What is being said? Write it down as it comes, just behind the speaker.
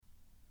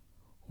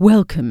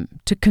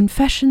Welcome to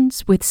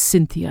Confessions with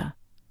Cynthia,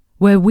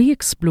 where we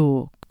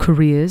explore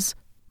careers,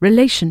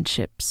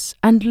 relationships,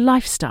 and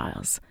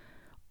lifestyles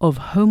of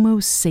Homo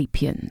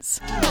sapiens.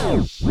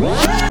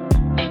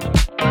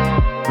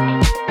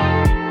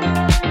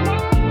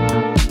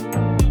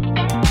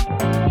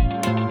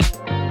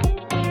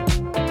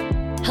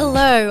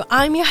 Hello,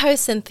 I'm your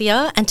host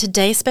Cynthia, and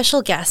today's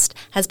special guest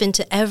has been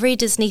to every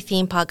Disney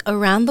theme park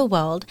around the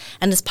world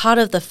and is part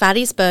of the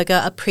Fatty's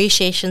Burger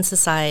Appreciation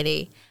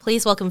Society.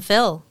 Please welcome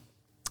Phil.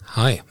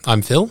 Hi,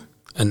 I'm Phil,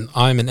 and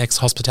I'm an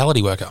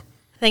ex-hospitality worker.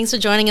 Thanks for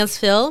joining us,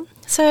 Phil.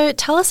 So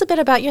tell us a bit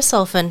about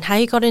yourself and how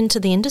you got into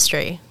the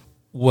industry.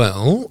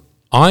 Well,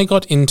 I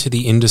got into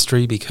the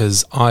industry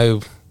because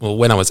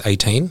when I was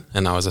 18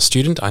 and I was a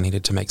student, I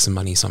needed to make some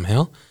money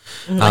somehow.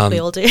 Like we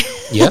all do.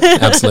 Yeah,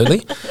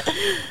 absolutely.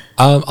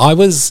 I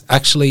was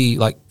actually,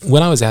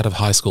 when I was out of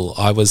high school,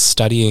 I was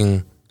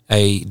studying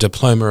a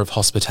diploma of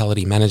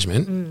hospitality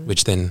management,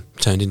 which then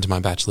turned into my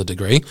bachelor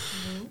degree.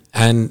 Mm-hmm.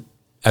 And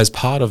as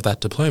part of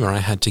that diploma, I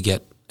had to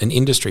get an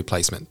industry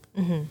placement.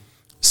 Mm-hmm.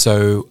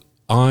 So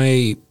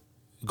I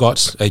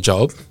got a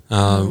job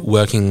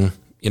working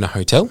in a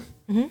hotel,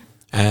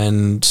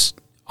 and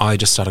I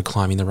just started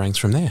climbing the ranks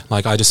from there.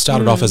 I just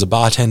started off as a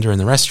bartender in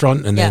the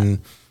restaurant, and then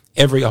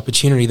every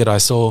opportunity that I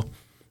saw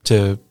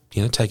to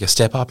take a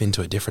step up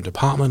into a different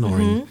department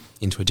or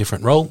into a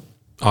different role,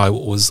 I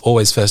was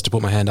always first to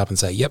put my hand up and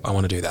say, yep, I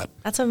want to do that.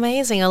 That's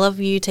amazing. I love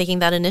you taking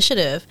that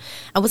initiative.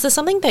 And was there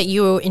something that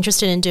you were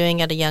interested in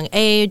doing at a young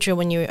age, or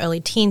when you were early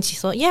teens, you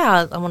thought,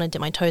 yeah, I want to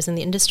dip my toes in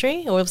the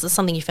industry? Or was it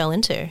something you fell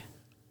into?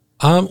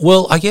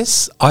 Well, I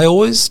guess I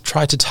always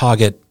try to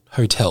target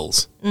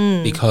hotels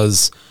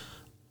because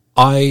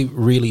I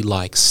really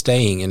like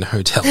staying in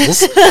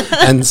hotels.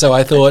 And so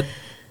I thought,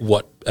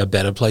 what a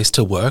better place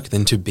to work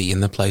than to be in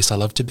the place I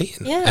love to be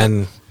in. Yeah.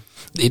 And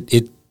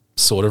it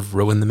sort of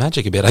ruined the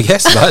magic a bit, I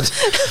guess, but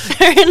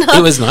Fair enough.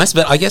 it was nice.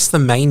 But I guess the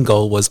main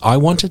goal was I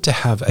wanted to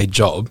have a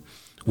job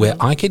where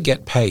I could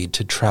get paid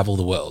to travel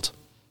the world.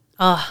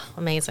 Oh,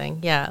 amazing.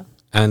 Yeah.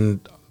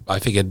 And I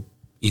figured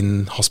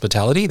in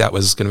hospitality, that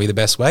was going to be the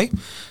best way.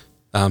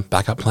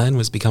 Backup plan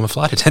was become a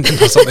flight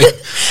attendant or something.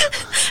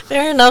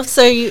 Fair enough.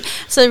 So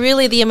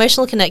really the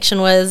emotional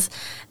connection was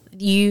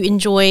you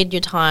enjoyed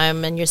your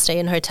time and your stay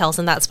in hotels,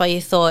 and that's why you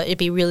thought it'd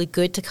be really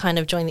good to kind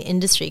of join the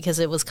industry because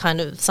it was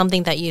kind of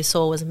something that you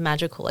saw was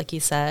magical, like you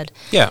said.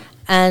 Yeah.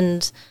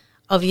 And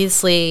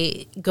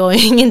obviously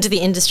going into the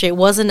industry, it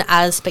wasn't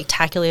as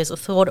spectacular as I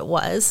thought it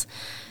was.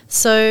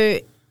 So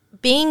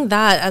being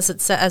that,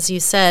 as you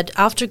said,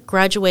 after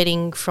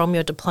graduating from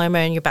your diploma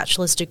and your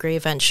bachelor's degree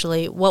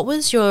eventually, what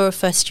was your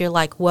first year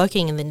like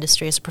working in the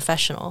industry as a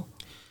professional?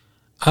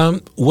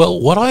 Well,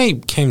 what I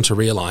came to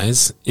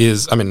realize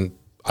is,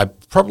 I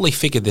probably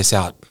figured this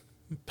out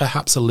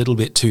perhaps a little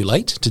bit too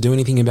late to do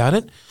anything about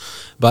it,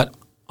 but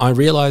I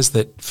realized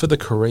that for the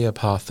career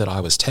path that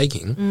I was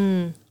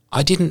taking,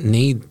 I didn't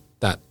need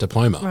that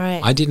diploma. Right.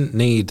 I didn't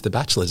need the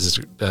bachelor's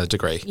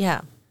degree.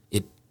 Yeah.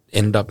 It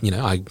ended up,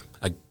 I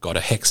got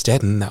a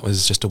HECS and that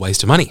was just a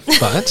waste of money.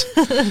 But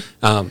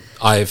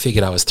I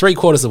figured I was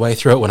 3/4 of the way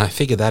through it when I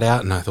figured that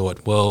out, and I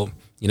thought, well,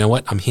 you know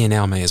what, I'm here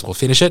now, may as well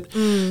finish it.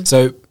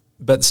 So,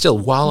 but still,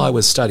 while I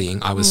was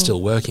studying, I was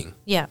still working.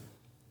 Yeah.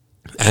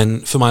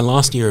 And for my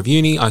last year of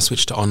uni, I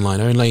switched to online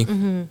only,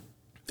 and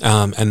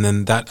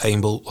then that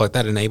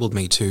enabled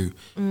me to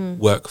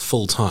work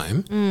full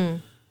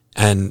time.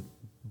 And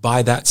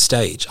by that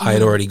stage, I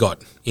had already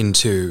got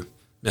into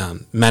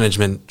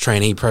management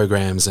trainee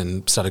programs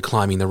and started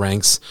climbing the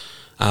ranks.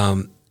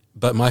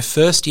 But my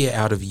first year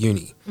out of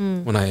uni,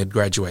 when I had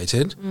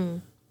graduated,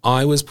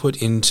 I was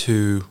put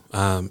into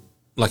a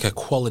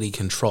quality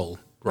control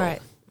role.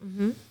 Right.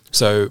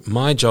 So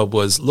my job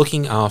was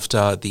looking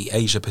after the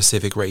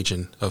Asia-Pacific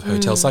region of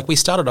hotels. We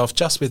started off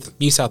just with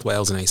New South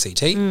Wales and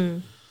ACT.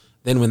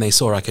 Then when they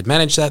saw I could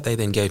manage that, they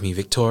then gave me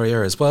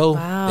Victoria as well.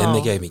 Wow. Then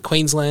they gave me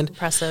Queensland.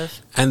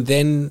 Impressive. And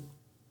then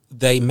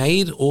they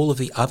made all of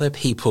the other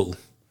people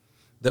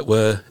that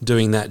were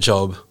doing that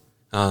job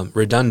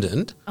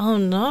redundant. Oh,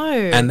 no.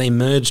 And they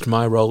merged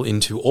my role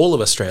into all of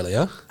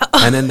Australia.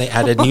 And then they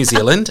added New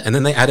Zealand. And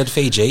then they added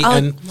Fiji. Oh,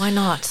 And why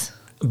not?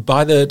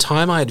 by the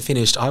time I had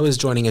finished, I was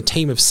joining a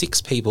team of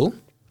 6 people.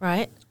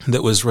 Right.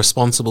 That was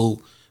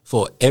responsible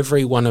for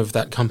every one of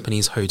that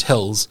company's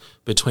hotels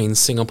between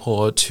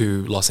Singapore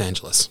to Los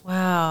Angeles.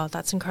 Wow,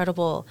 that's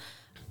incredible.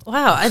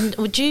 Wow, and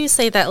would you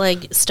say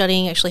that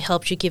studying actually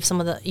helped you give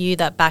you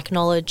that back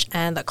knowledge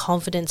and that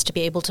confidence to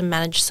be able to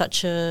manage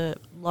such a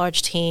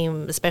large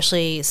team,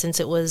 especially since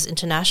it was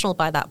international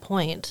by that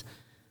point?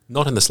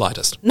 Not in the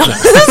slightest. Not in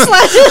the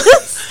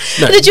slightest.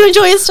 No. Did you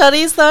enjoy your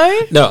studies though?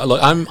 No, look,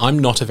 I'm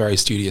not a very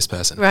studious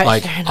person.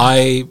 Right, fair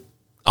enough.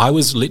 I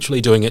was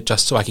literally doing it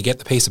just so I could get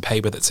the piece of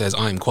paper that says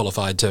I'm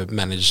qualified to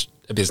manage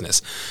a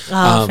business.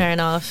 Oh, fair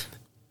enough.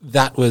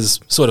 That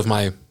was sort of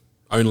my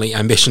only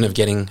ambition of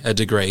getting a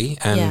degree,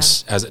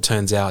 and as it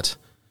turns out,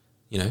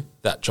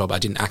 that job I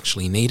didn't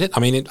actually need it.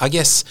 I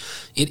guess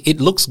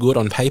it looks good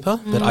on paper,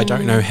 but I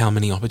don't know how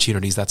many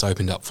opportunities that's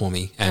opened up for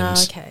me. And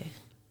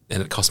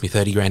and it cost me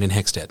 30 grand in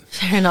HECS debt.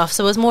 Fair enough.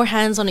 So it was more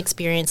hands-on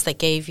experience that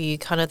gave you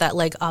kind of that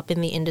leg up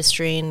in the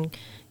industry and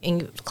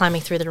in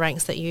climbing through the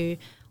ranks that you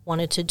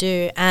wanted to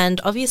do.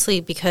 And obviously,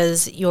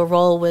 because your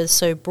role was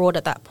so broad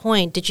at that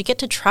point, did you get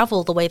to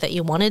travel the way that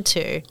you wanted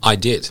to? I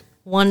did.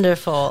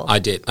 Wonderful. I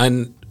did.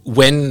 And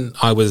when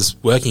I was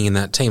working in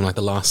that team, like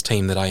the last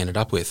team that I ended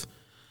up with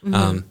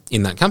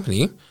in that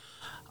company,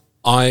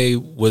 I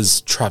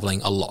was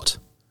traveling a lot.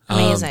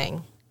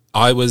 Amazing.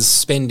 I was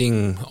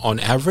spending, on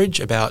average,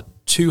 about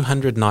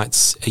 200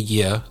 nights a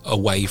year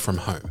away from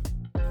home.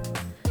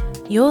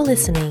 You're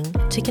listening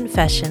to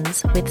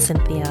Confessions with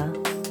Cynthia.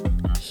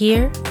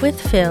 Here with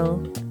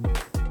Phil.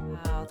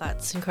 Wow,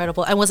 that's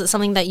incredible. And was it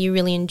something that you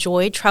really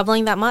enjoyed,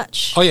 traveling that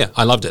much? Oh, yeah,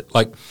 I loved it.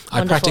 Like, Wonderful.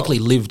 I practically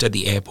lived at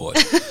the airport.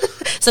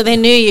 So they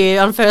knew you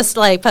on first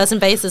person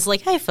basis,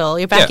 like, hey, Phil,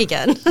 you're back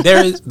again.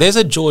 There's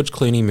a George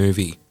Clooney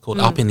movie called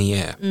Up in the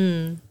Air.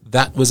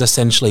 That was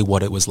essentially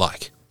what it was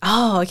like.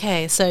 Oh,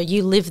 okay. So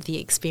you lived the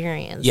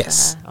experience.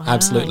 Yes, Wow,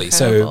 absolutely.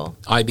 incredible.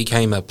 So I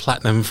became a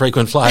platinum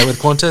frequent flyer with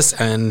Qantas,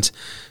 and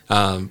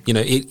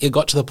it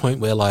got to the point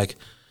where like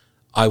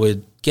I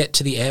would get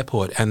to the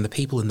airport and the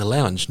people in the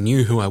lounge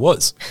knew who I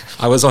was.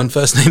 I was on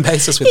first name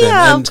basis with them.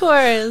 Yeah, And of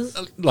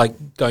course.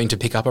 like going to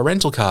pick up a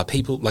rental car,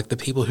 the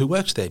people who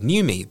worked there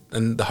knew me,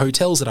 and the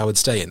hotels that I would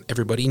stay in,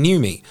 everybody knew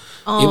me.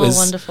 Oh,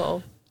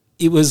 wonderful.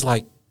 It was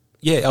like,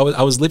 yeah,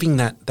 I was living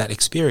that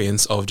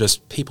experience of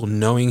just people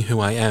knowing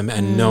who I am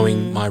and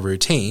knowing my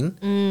routine,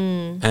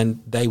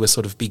 and they were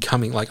sort of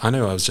becoming like, I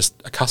know I was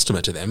just a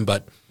customer to them,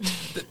 but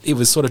it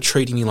was sort of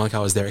treating me like I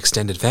was their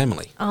extended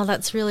family. Oh,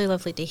 that's really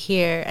lovely to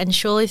hear. And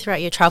surely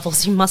throughout your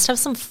travels, you must have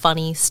some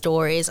funny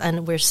stories,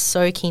 and we're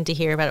so keen to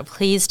hear about it.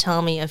 Please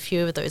tell me a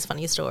few of those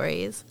funny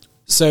stories.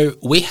 So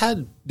we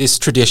had this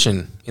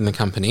tradition in the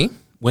company.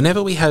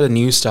 Whenever we had a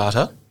new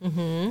starter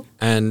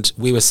and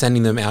we were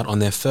sending them out on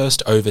their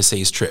first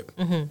overseas trip,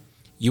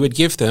 you would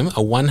give them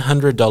a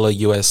 $100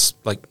 US,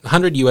 like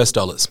 $100 US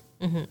dollars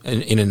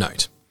in a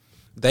note.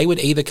 They would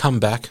either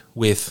come back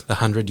with the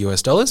 $100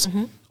 US dollars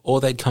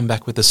or they'd come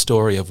back with the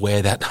story of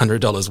where that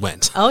 $100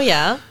 went. Oh,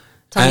 yeah.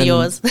 Tell me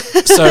yours.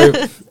 So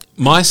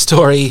my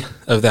story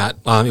of that,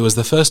 it was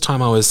the first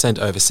time I was sent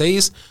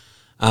overseas,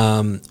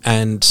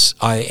 and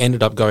I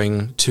ended up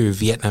going to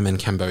Vietnam and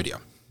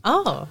Cambodia.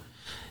 Oh.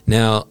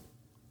 Now,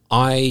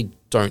 I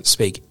don't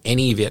speak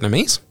any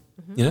Vietnamese.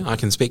 You know, I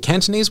can speak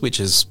Cantonese, which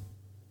is,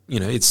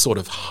 it's sort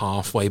of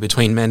halfway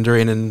between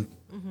Mandarin and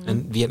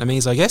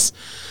Vietnamese, I guess.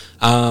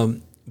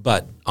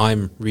 But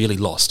I'm really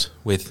lost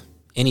with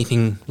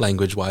anything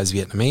language-wise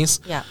Vietnamese.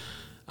 Yeah.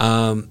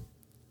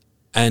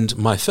 And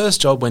my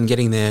first job when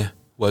getting there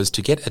was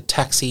to get a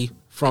taxi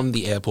from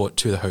the airport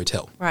to the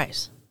hotel.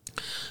 Right.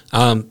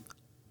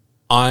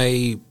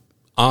 I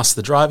asked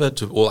the driver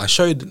I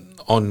showed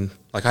on,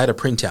 like I had a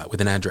printout with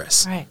an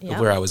address of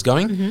where I was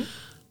going.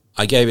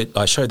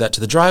 I showed that to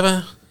the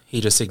driver.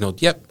 He just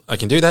signaled, yep, I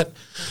can do that.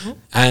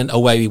 And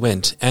away we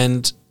went.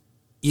 And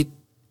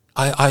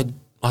I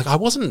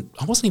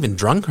wasn't even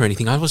drunk or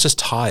anything. I was just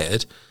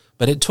tired.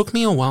 But it took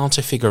me a while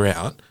to figure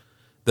out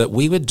that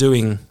we were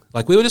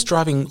just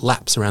driving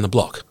laps around the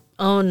block.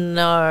 Oh,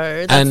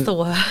 no. That's the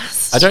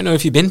worst. I don't know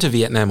if you've been to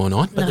Vietnam or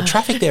not, but the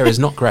traffic there is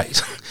not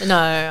great. No,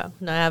 I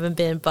haven't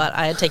been, but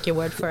I take your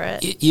word for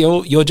it.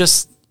 You're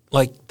just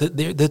like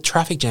the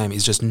traffic jam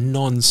is just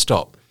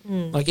non-stop.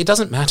 Like it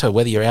doesn't matter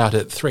whether you're out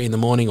at 3 in the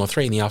morning or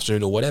 3 in the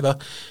afternoon or whatever.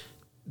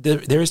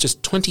 There is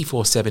just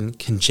 24/7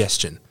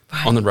 congestion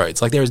on the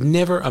roads. Like there is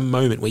never a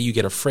moment where you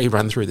get a free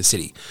run through the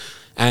city.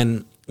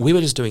 And we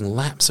were just doing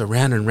laps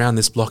around and around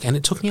this block, and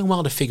it took me a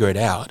while to figure it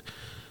out.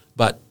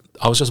 But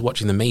I was just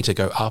watching the meter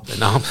go up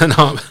and up and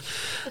up.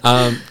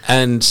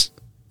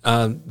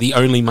 The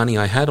only money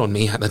I had on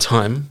me at the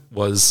time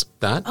was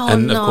that. Oh,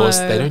 and, no. of course,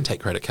 they don't take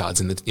credit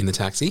cards in the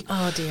taxi.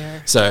 Oh,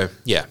 dear. So,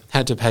 yeah,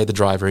 had to pay the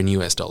driver in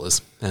US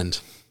dollars. And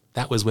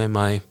that was where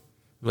my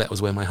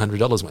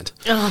 $100 went.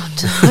 Oh,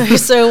 no.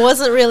 So it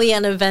wasn't really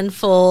an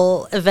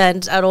eventful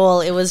event at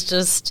all. It was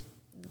just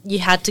you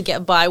had to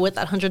get by with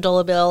that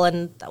 $100 bill,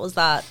 and that was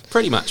that.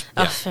 Pretty much,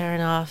 yeah. Oh, fair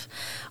enough.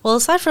 Well,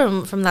 aside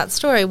from that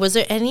story, was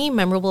there any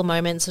memorable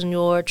moments on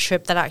your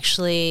trip that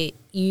actually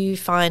you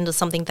find was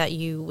something that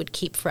you would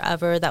keep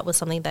forever, that was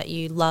something that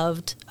you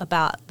loved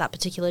about that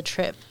particular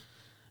trip?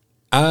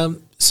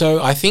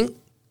 So I think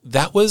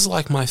that was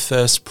like my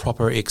first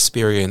proper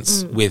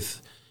experience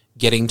with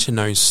getting to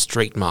know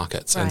street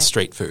markets and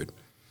street food.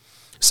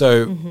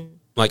 So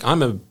like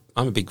I'm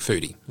a big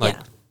foodie. Like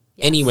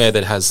anywhere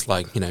that has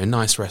like,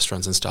 nice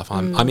restaurants and stuff,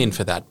 I'm in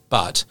for that.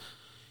 But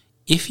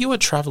if you are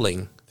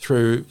traveling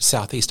through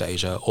Southeast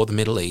Asia or the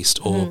Middle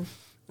East or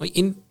like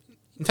in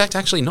fact,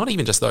 actually not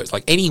even just those,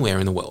 like anywhere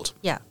in the world.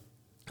 Yeah.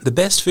 The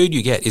best food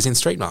you get is in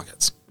street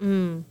markets.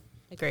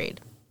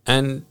 Agreed.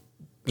 And,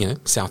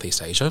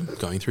 Southeast Asia,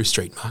 going through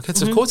street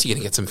markets, of course you're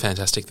going to get some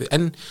fantastic food.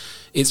 And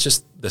it's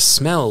just the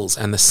smells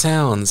and the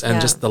sounds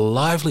and just the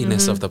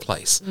liveliness of the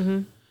place.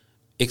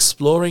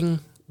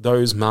 Exploring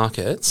those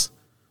markets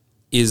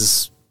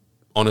is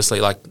honestly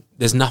like,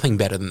 there's nothing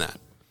better than that.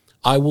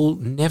 I will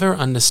never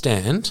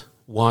understand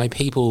why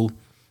people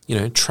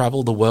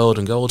travel the world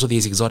and go all to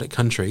these exotic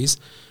countries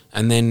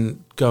and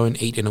then go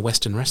and eat in a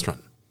Western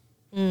restaurant.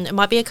 It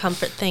might be a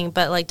comfort thing,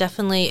 but like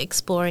definitely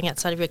exploring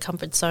outside of your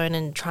comfort zone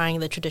and trying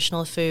the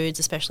traditional foods,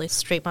 especially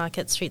street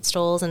markets, street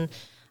stalls. And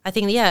I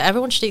think,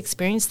 everyone should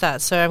experience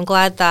that. So I'm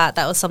glad that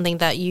that was something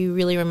that you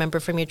really remember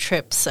from your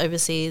trips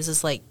overseas,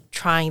 is like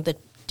trying the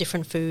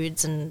different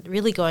foods and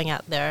really going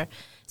out there.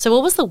 So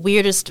what was the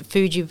weirdest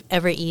food you've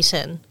ever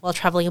eaten while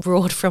traveling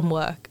abroad from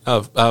work?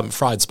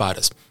 Fried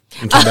spiders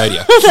in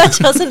Cambodia. That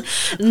doesn't,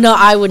 no,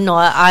 I would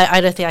not.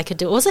 I don't think I could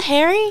do it. Was it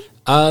hairy?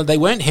 They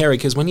weren't hairy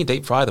because when you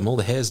deep fry them, all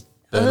the hairs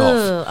burn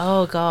off.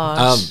 Oh,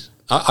 gosh.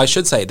 I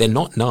should say they're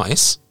not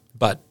nice,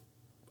 but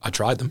I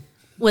tried them.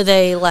 Were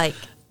they like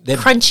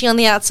crunchy on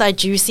the outside,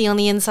 juicy on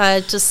the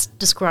inside? Just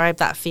describe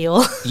that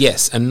feel.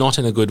 Yes, and not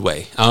in a good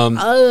way.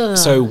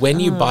 So when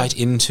you bite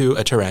into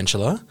a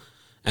tarantula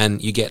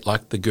and you get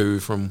like the goo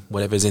from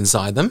whatever's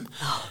inside them,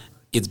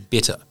 it's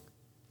bitter.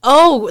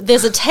 Oh,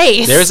 there's a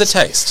taste. There is a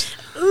taste.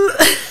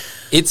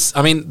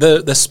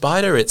 The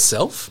spider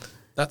itself,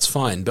 that's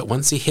fine. But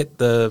once you hit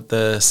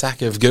the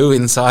sack of goo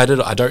inside it,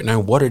 I don't know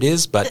what it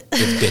is, but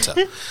it's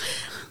bitter.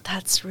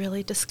 That's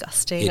really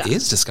disgusting. It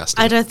is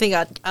disgusting. I don't think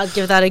I'd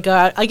give that a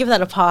go. I'd give that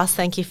a pass.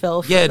 Thank you,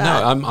 Phil, for that.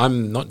 No,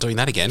 I'm not doing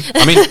that again.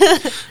 I mean,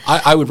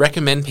 I would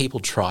recommend people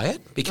try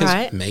it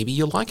because maybe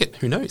you'll like it.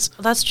 Who knows?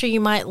 That's true. You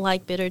might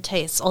like bitter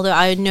tastes, although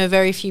I know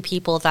very few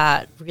people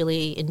that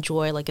really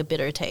enjoy like a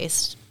bitter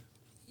taste.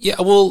 Yeah,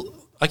 well,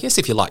 I guess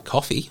if you like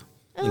coffee,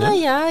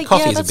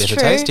 coffee is a bitter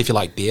taste. If you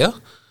like beer.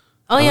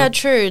 Oh, yeah,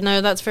 true. No,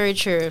 that's very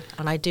true.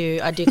 And I do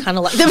kind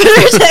of like the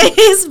bitter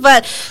taste,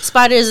 but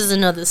spiders is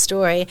another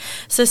story.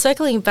 So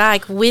circling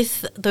back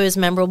with those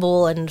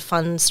memorable and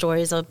fun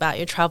stories about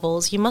your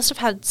travels, you must have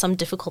had some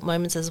difficult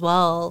moments as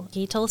well.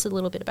 Can you tell us a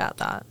little bit about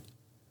that?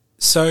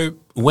 So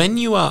when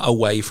you are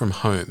away from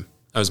home,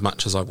 as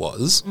much as I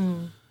was,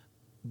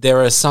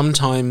 there are some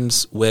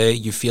times where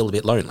you feel a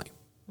bit lonely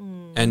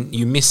and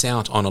you miss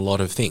out on a lot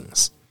of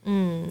things.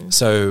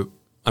 So,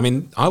 I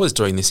mean, I was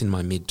doing this in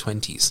my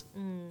mid-20s.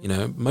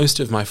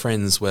 Most of my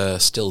friends were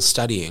still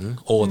studying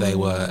or they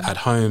were at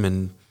home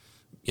and,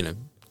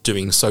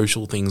 doing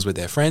social things with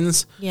their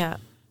friends. Yeah.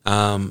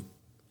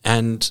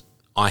 And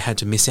I had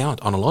to miss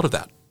out on a lot of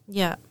that.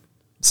 Yeah.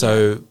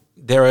 So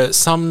there are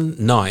some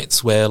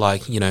nights where,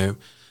 like,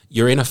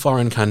 you're in a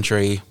foreign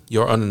country,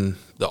 you're on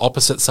the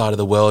opposite side of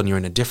the world and you're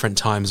in a different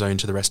time zone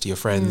to the rest of your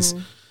friends.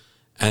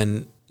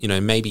 And,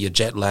 maybe you're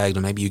jet lagged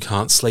or maybe you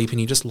can't sleep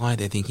and you just lie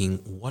there thinking,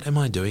 what am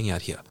I doing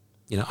out here?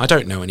 I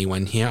don't know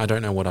anyone here. I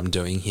don't know what I'm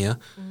doing here.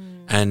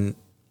 And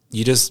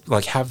you just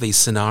like have these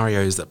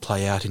scenarios that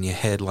play out in your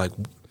head like,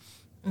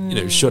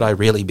 should I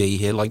really be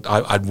here? Like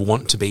I'd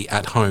want to be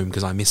at home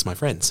because I miss my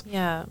friends.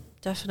 Yeah,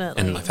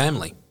 definitely. And my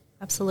family.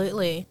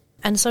 Absolutely.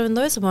 And so in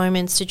those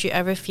moments, did you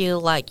ever feel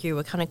like you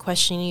were kind of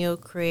questioning your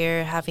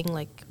career, having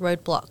like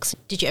roadblocks?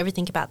 Did you ever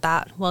think about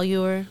that while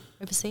you were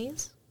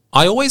overseas?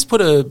 I always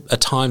put a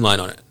timeline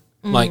on it.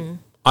 Like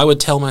I would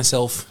tell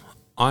myself,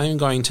 I'm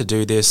going to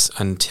do this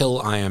until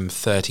I am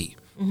 30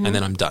 and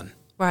then I'm done.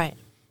 Right.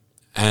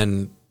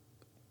 And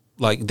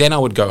like then I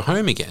would go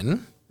home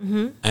again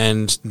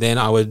and then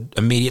I would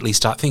immediately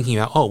start thinking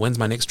about, when's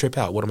my next trip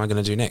out? What am I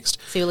going to do next?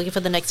 So you're looking for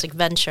the next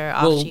adventure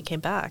after you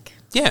came back.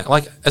 Yeah.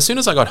 Like as soon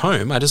as I got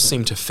home, I just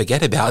seemed to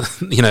forget about,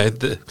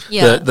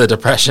 the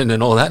depression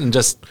and all that and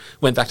just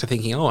went back to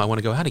thinking, I want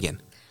to go out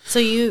again. So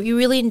you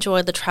really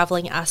enjoyed the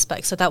traveling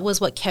aspect. So that was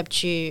what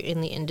kept you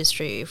in the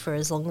industry for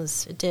as long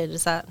as it did.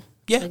 Is that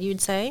what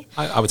you'd say?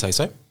 I would say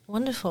so.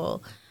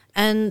 Wonderful.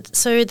 And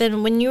so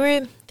then when you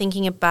were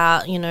thinking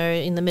about,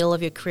 in the middle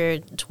of your career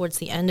towards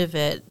the end of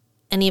it,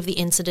 any of the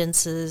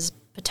incidences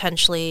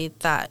potentially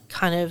that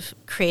kind of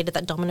created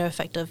that domino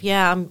effect of,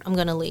 I'm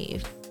going to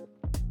leave.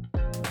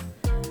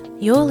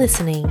 You're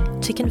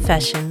listening to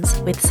Confessions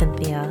with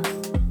Cynthia.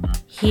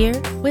 Here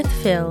with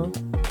Phil.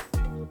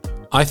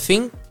 I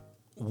think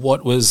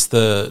what was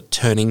the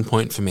turning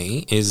point for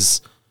me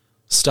is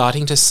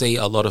starting to see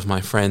a lot of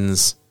my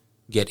friends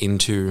get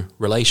into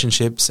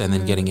relationships and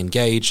then getting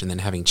engaged and then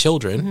having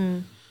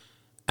children.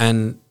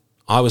 And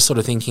I was sort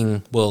of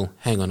thinking, well,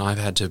 hang on, I've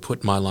had to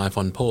put my life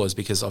on pause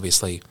because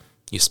obviously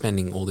you're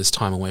spending all this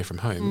time away from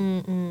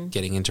home.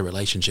 Getting into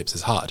relationships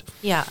is hard.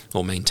 Yeah.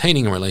 Or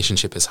maintaining a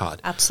relationship is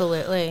hard.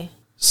 Absolutely.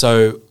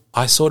 So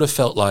I sort of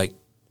felt like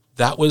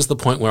that was the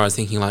point where I was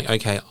thinking like,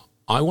 okay,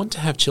 I want to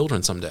have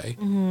children someday.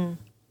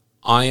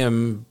 I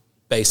am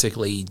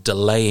basically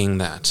delaying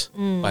that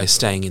by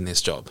staying in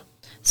this job.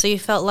 So you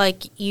felt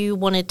like you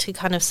wanted to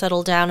kind of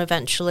settle down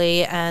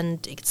eventually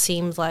and it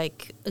seemed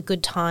like a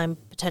good time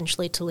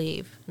potentially to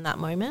leave in that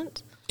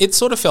moment? It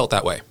sort of felt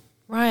that way.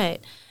 Right.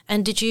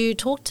 And did you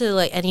talk to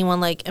like anyone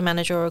like a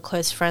manager or a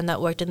close friend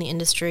that worked in the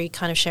industry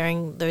kind of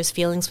sharing those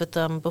feelings with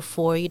them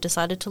before you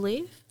decided to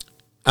leave?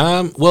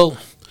 Well,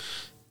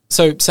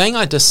 so saying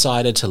I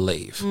decided to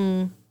leave,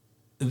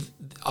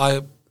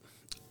 I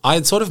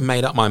had sort of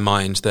made up my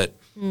mind that,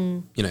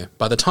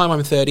 by the time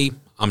I'm 30,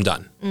 I'm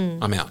done.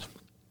 I'm out.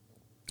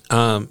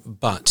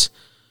 But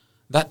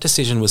that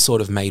decision was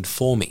sort of made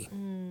for me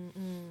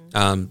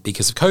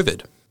because of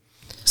COVID.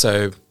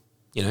 So,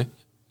 you know,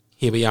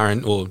 here we are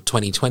in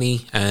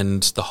 2020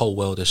 and the whole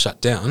world is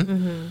shut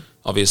down.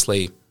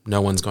 Obviously,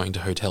 no one's going to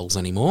hotels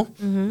anymore.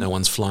 No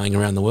one's flying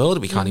around the world.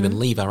 We can't even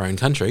leave our own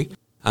country.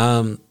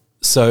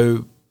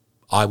 So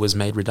I was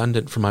made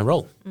redundant from my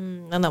role.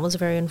 And that was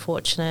very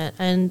unfortunate.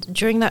 And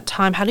during that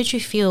time, how did you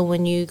feel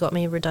when you got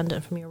made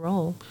redundant from your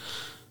role?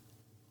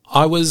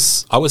 I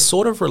was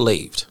sort of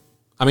relieved.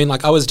 I mean,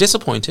 like, I was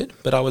disappointed,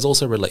 but I was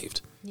also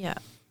relieved. Yeah.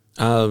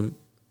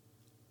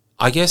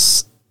 I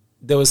guess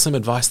there was some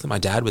advice that my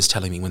dad was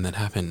telling me when that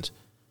happened,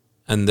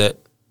 and that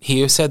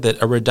he said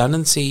that a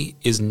redundancy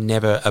is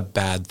never a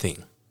bad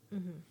thing.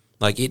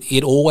 Like,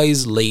 it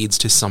always leads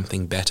to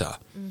something better.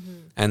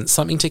 And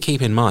something to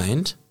keep in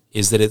mind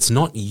is that it's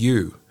not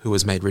you who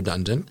was made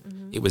redundant,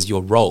 it was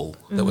your role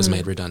that was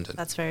made redundant.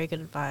 That's very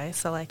good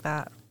advice. I like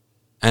that.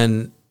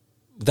 And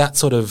that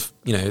sort of,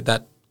 you know,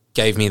 that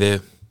gave me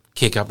the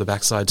kick up the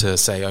backside to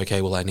say,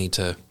 okay, well, I need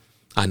to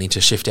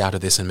shift out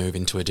of this and move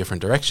into a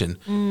different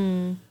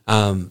direction.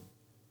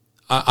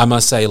 I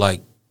must say,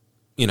 like,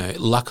 you know,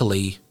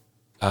 luckily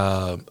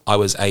I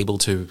was able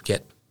to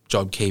get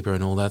JobKeeper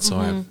and all that, so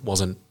I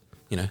wasn't,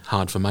 you know,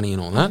 hard for money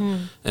and all that.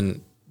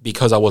 And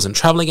because I wasn't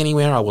traveling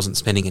anywhere, I wasn't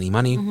spending any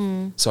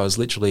money. So I was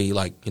literally,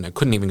 like, you know,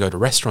 couldn't even go to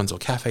restaurants or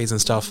cafes and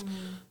stuff.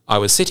 I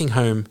was sitting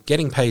home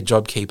getting paid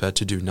JobKeeper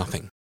to do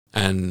nothing.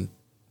 And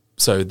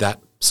so that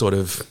sort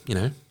of, you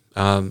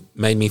know,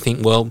 made me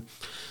think, well,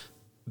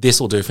 this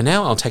will do for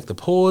now. I'll take the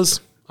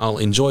pause. I'll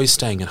enjoy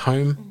staying at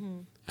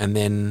home, and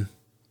then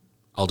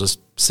I'll just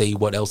see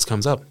what else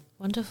comes up.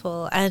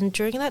 Wonderful. And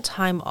during that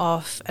time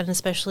off, and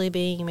especially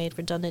being made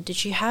redundant,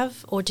 did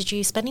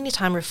you spend any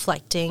time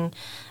reflecting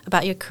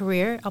about your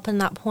career up in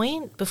that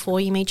point before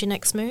you made your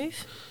next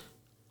move?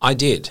 I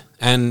did.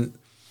 And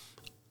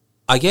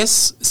I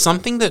guess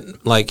something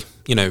that, like,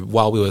 you know,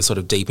 while we were sort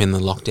of deep in the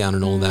lockdown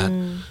and all that,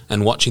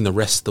 and watching the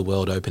rest of the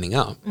world opening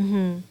up,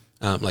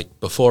 like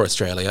before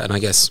Australia, and I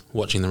guess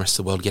watching the rest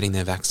of the world getting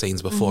their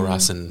vaccines before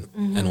us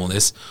and all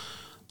this,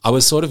 I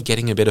was sort of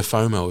getting a bit of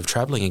FOMO of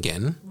traveling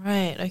again.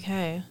 Right,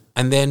 okay.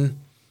 And then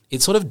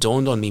it sort of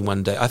dawned on me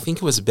one day, I think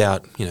it was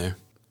about, you know,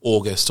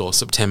 August or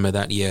September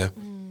that year,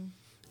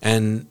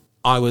 and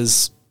I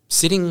was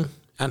sitting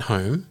at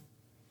home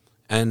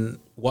and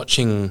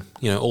watching,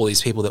 you know, all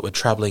these people that were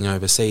traveling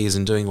overseas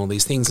and doing all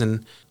these things,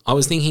 and I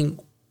was thinking,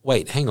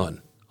 wait, hang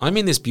on. I'm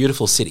in this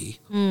beautiful city,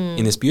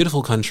 in this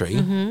beautiful country.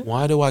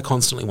 Why do I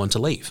constantly want to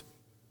leave?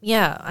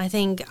 Yeah, I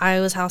think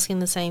I was asking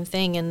the same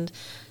thing. And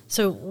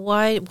so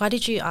why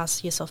did you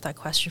ask yourself that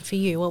question for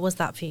you? What was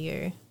that for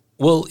you?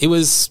 Well, it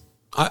was,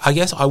 I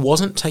guess I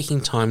wasn't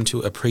taking time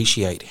to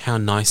appreciate how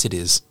nice it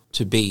is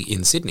to be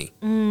in Sydney.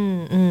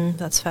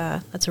 That's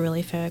fair. That's a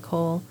really fair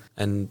call.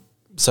 And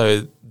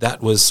so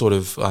that was sort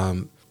of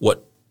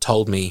what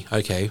told me,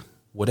 okay,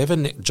 whatever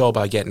job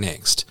I get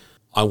next,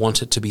 I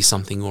want it to be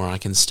something where I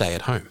can stay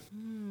at home,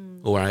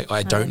 or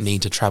I don't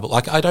need to travel.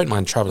 Like, I don't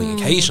mind traveling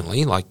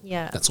occasionally. Like,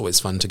 that's always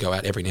fun to go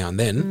out every now and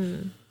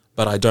then.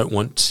 But I don't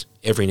want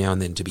every now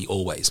and then to be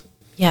always.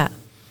 Yeah,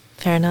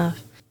 fair enough.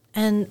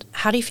 And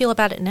how do you feel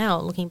about it now,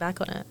 looking back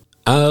on it?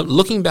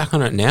 Looking back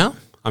on it now,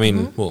 I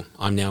mean, well,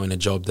 I'm now in a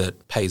job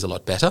that pays a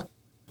lot better.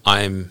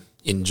 I'm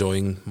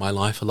enjoying my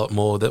life a lot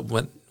more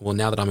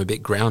now that I'm a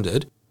bit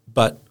grounded.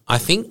 But I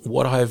think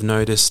what I've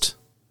noticed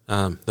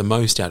the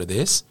most out of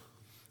this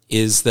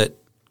is that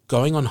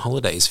going on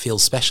holidays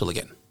feels special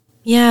again.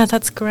 Yeah,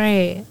 that's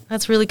great.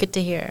 That's really good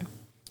to hear.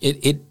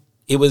 It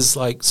was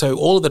like, so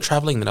all of the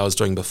traveling that I was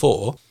doing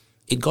before,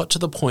 it got to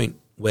the point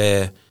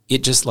where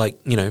it just, like,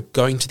 you know,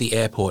 going to the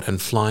airport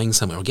and flying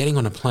somewhere or getting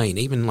on a plane,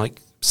 even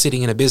like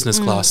sitting in a business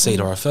class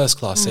seat or a first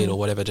class seat or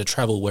whatever to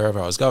travel wherever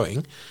I was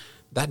going,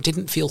 that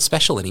didn't feel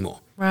special anymore.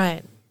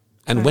 Right.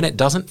 And when it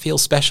doesn't feel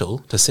special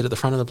to sit at the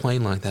front of the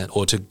plane like that,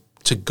 or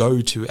to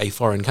go to a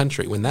foreign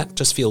country, when that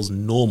just feels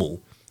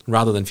normal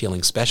rather than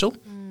feeling special,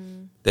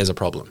 there's a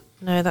problem.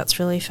 No, that's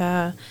really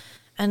fair.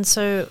 And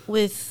so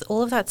with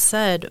all of that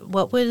said,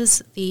 what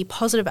was the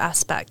positive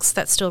aspects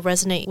that still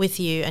resonate with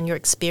you and your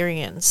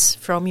experience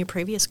from your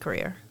previous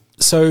career?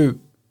 So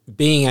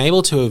being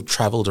able to have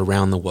travelled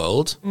around the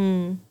world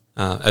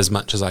as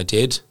much as I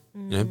did,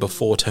 you know,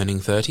 before turning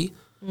 30,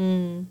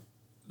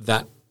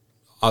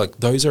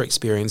 those are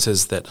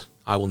experiences that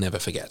I will never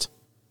forget.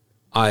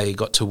 I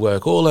got to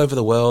work all over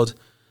the world.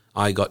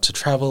 I got to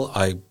travel.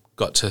 I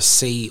got to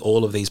see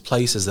all of these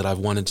places that I've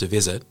wanted to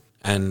visit.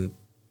 And,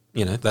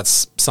 you know,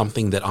 that's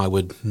something that I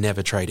would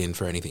never trade in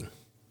for anything.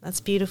 That's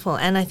beautiful.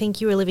 And I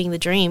think you were living the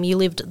dream. You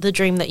lived the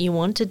dream that you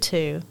wanted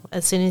to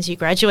as soon as you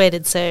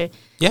graduated. So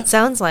it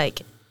sounds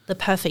like the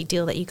perfect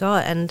deal that you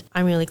got. And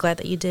I'm really glad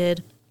that you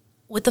did.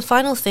 With the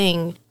final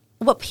thing,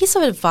 what piece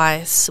of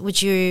advice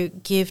would you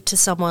give to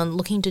someone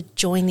looking to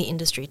join the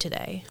industry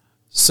today?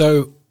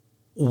 So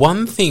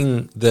one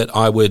thing that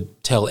I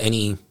would tell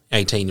any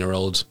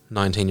 18-year-old,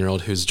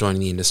 19-year-old who's joining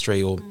the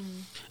industry or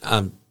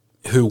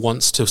who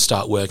wants to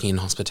start working in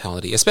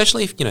hospitality,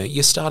 especially if, you know,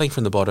 you're starting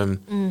from the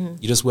bottom,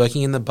 you're just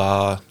working in the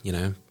bar, you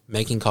know,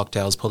 making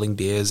cocktails, pulling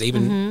beers,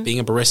 even being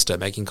a barista,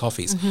 making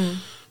coffees.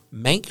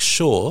 make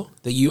sure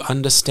that you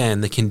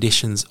understand the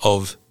conditions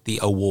of the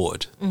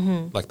award,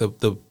 like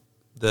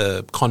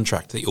the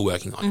contract that you're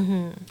working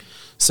on.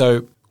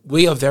 So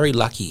we are very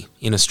lucky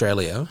in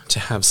Australia to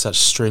have such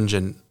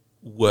stringent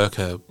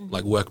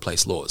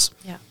workplace laws.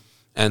 Yeah.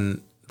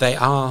 And they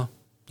are,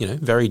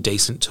 very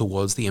decent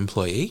towards the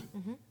employee.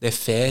 They're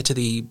fair to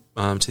the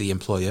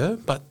employer,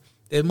 but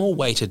they're more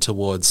weighted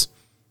towards,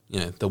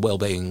 the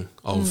well-being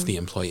of the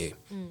employee.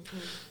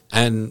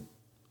 And,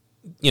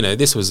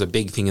 this was a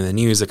big thing in the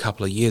news a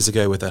couple of years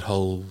ago with that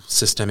whole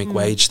systemic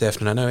wage theft.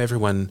 And I know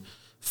everyone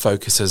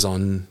focuses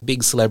on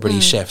big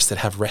celebrity chefs that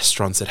have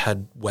restaurants that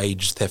had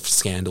wage theft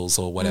scandals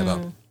or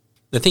whatever.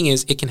 The thing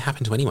is, it can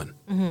happen to anyone.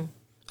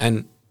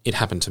 And it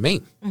happened to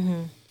me.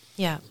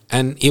 Yeah.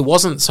 And it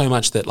wasn't so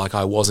much that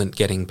I wasn't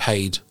getting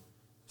paid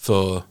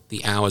for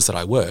the hours that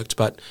I worked,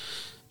 but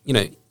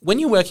when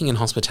you're working in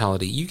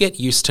hospitality, you get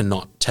used to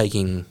not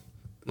taking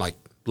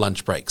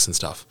lunch breaks and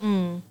stuff.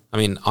 I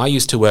mean, I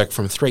used to work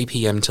from 3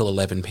 p.m. till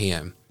 11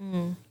 p.m.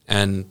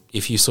 And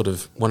if you sort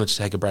of wanted to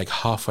take a break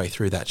halfway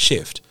through that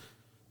shift,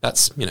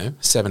 that's,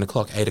 7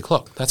 o'clock, 8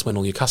 o'clock. That's when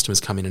all your customers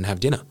come in and have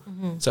dinner.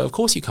 So of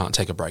course you can't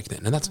take a break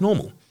then, and that's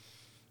normal.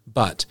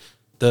 But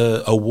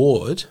the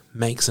award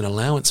makes an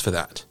allowance for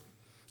that.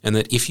 And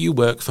that if you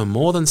work for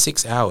more than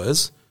 6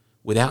 hours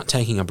without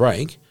taking a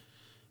break,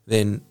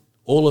 then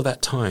all of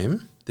that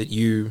time that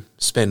you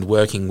spend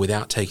working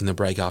without taking the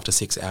break after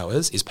 6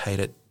 hours is paid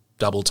at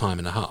double time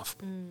and a half.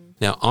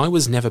 Now, I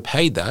was never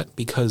paid that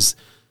because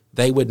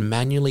they would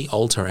manually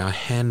alter our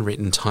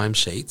handwritten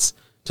timesheets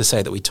to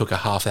say that we took a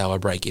half-hour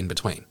break in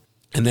between.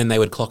 And then they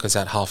would clock us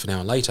out half an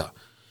hour later.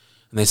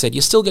 And they said,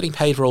 you're still getting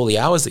paid for all the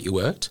hours that you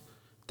worked.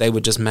 They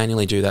would just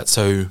manually do that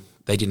so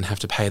they didn't have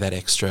to pay that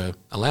extra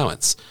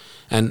allowance.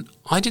 And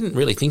I didn't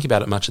really think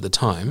about it much at the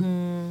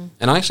time.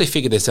 And I actually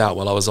figured this out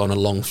while I was on a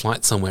long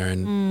flight somewhere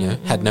and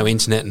had no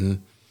internet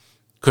and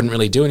couldn't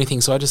really do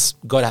anything. So I just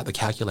got out the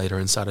calculator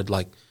and started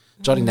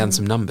jotting down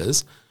some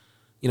numbers.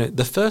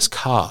 The first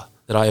car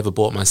that I ever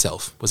bought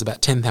myself was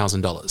about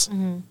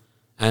 $10,000.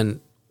 And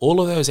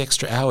all of those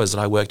extra hours that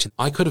I worked in,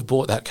 I could have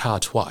bought that car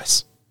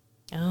twice.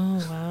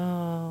 Oh,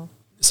 wow.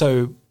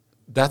 So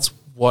that's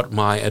what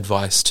my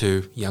advice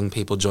to young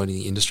people joining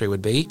the industry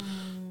would be.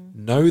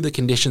 Know the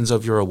conditions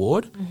of your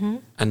award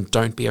and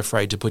don't be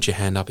afraid to put your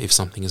hand up if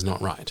something is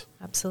not right.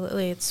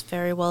 Absolutely. It's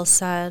very well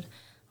said.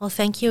 Well,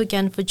 thank you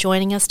again for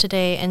joining us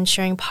today and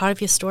sharing part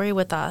of your story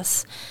with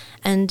us.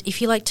 And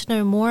if you'd like to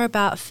know more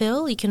about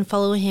Phil, you can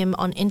follow him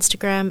on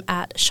Instagram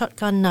at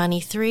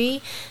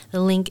Shotgun93.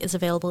 The link is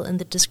available in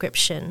the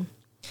description.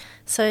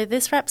 So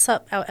this wraps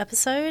up our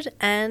episode,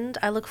 and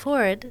I look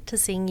forward to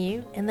seeing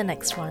you in the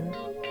next one.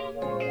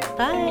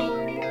 Bye.